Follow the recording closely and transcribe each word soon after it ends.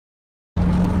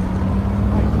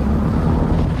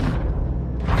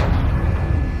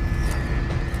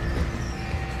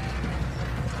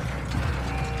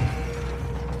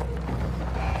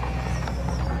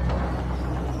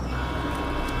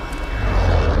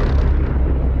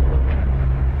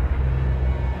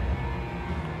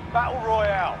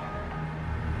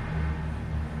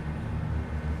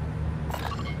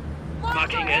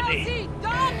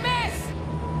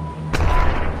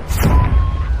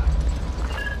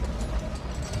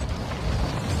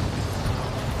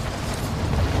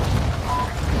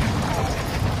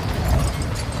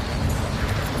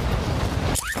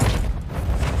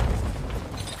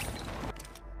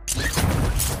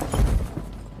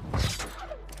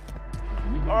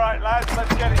Alright lads,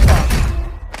 let's get it done.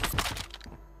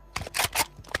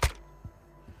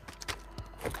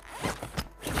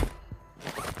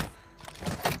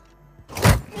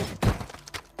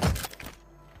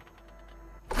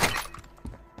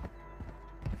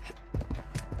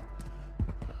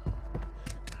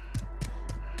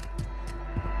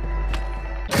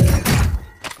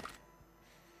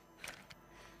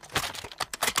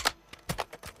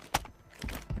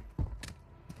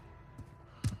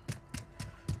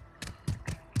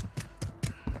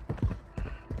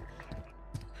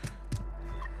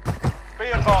 Be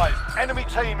advised, enemy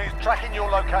team is tracking your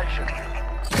location.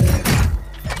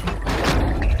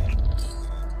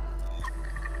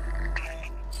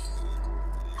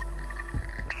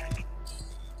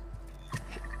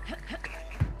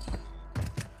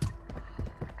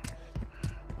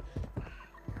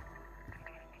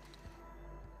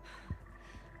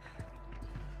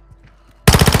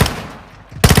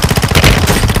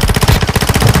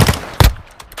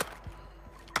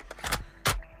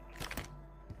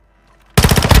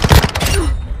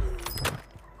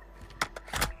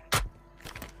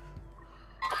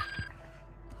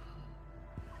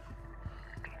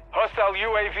 Hostile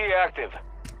UAV active.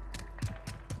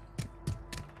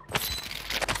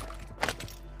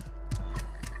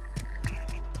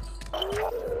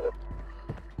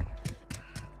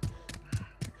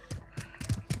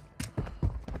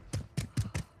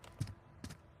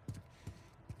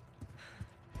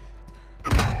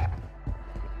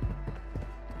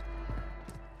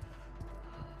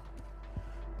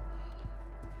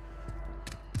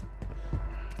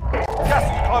 Gas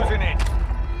is closing in.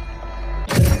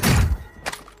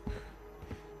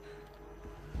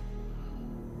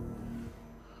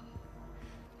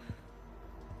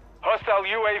 Hostile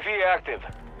UAV active.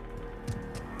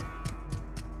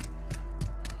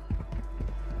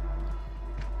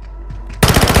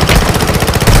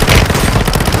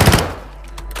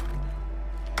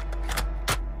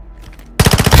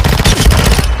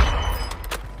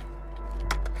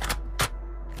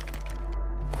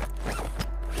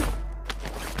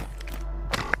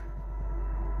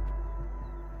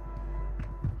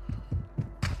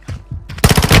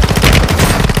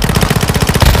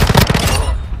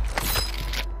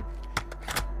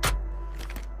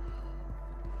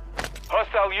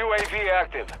 Hostile UAV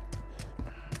active.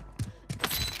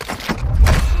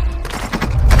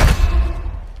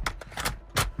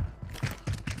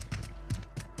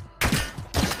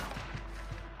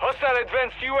 Hostile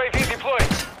advanced UAV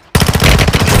deployed.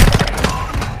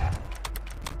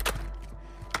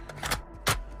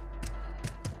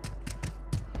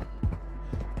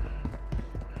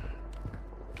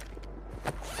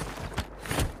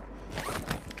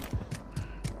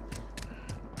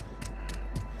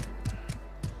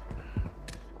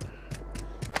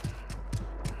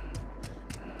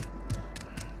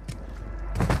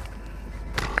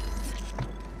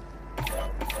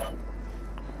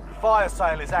 Fire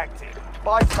sale is active.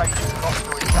 Buy station costs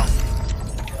are adjusted.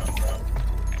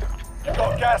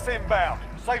 Got gas inbound.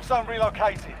 Safe zone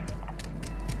relocated.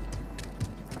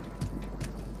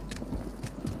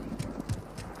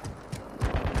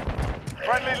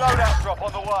 Friendly loadout drop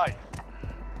on the way.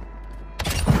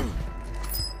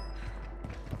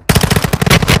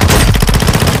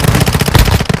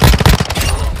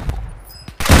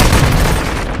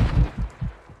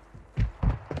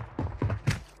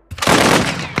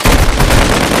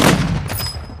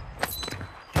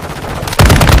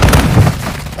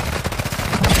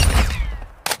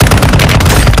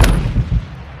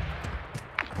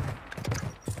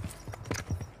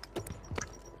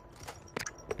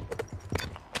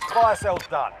 Fire sale's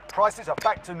done. Prices are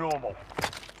back to normal.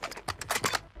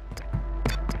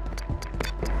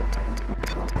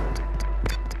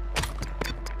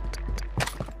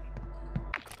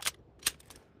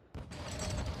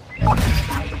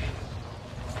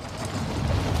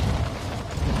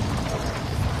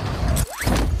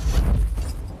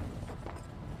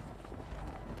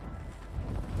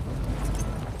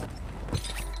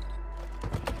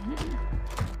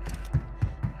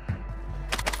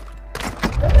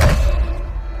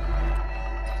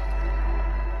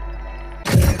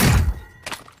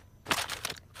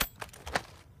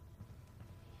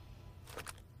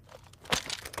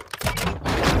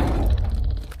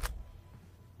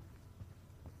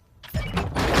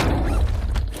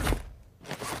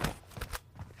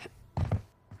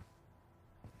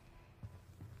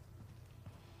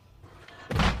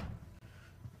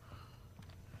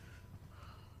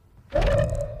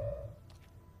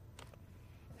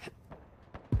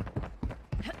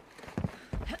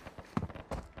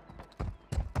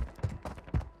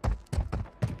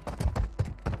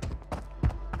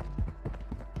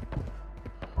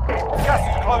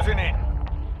 is closing in.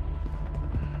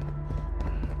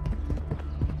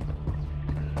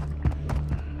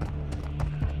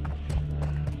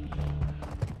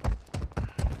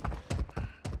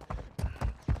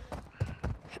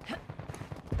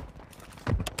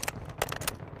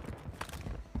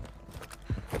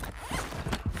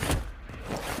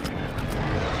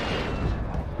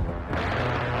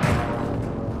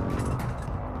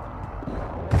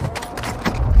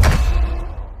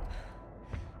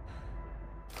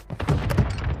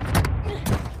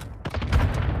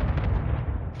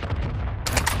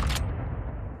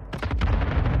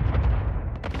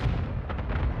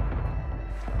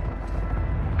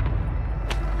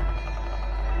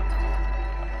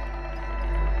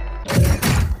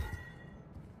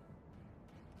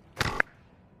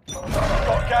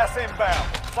 Got gas inbound.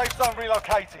 Safe zone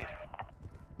relocated.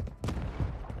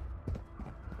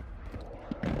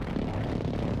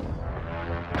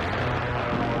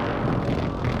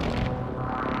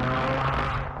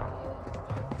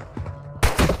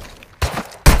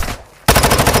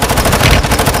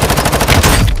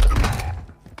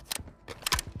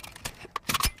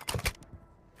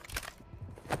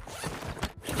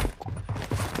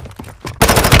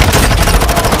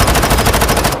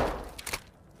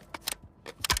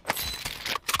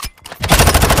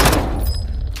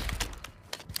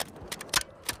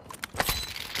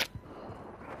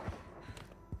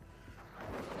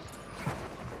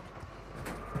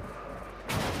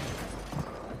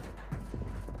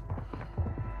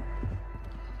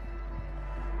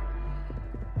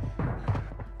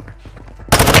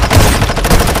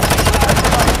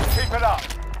 Keep it up.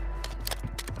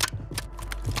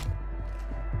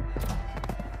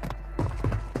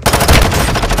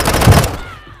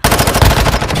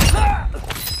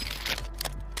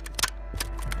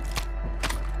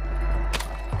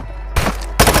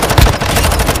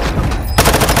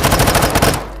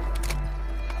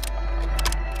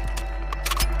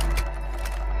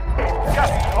 Gas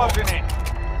is closing in.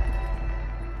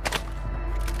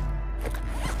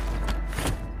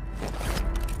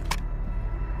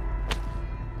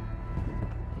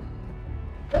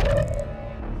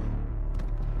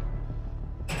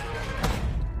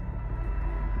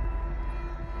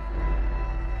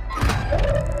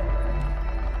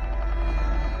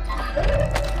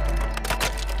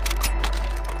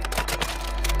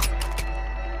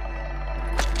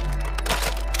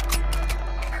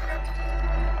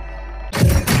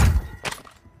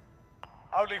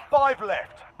 Only 5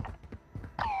 left.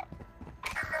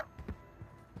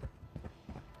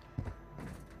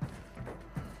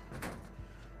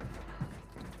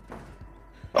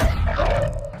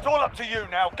 It's all up to you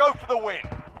now. Go for the win.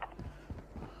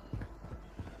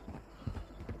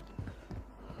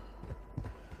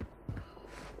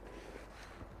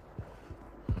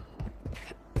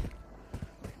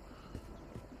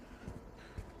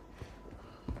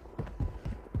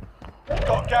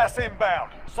 Got gas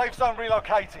inbound. Safe zone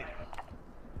relocated.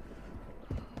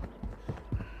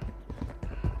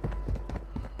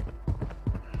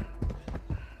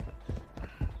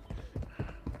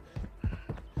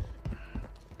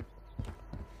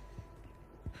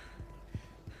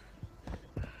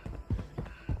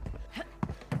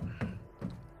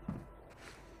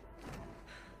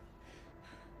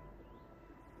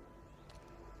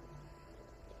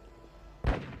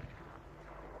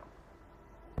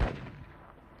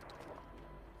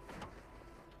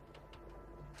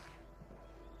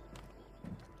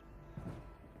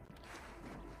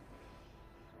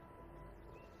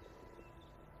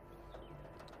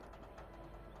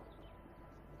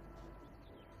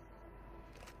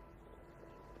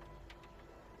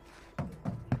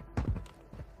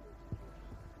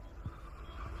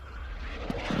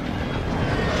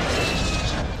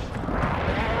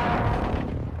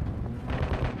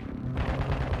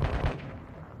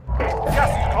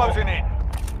 Closing in.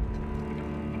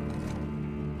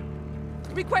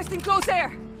 Requesting close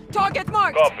air. Target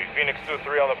marked. Copy. Phoenix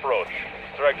 2-3 on approach.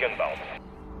 Strike inbound.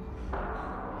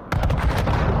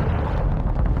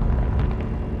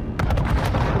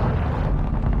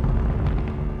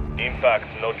 Impact,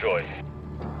 no choice.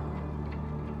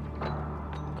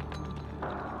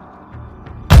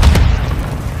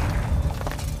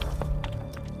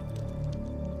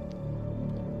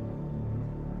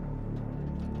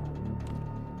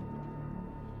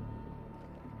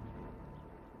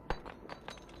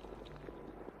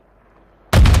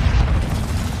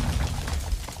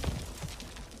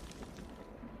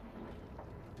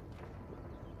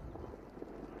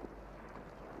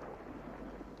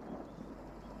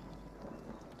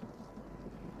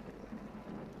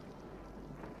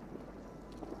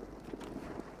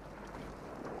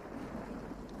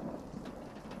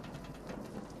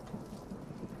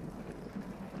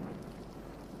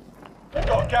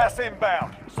 Gas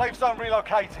inbound. Safe zone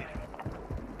relocated.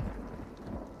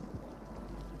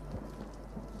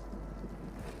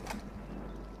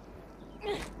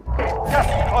 Gas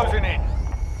is closing in.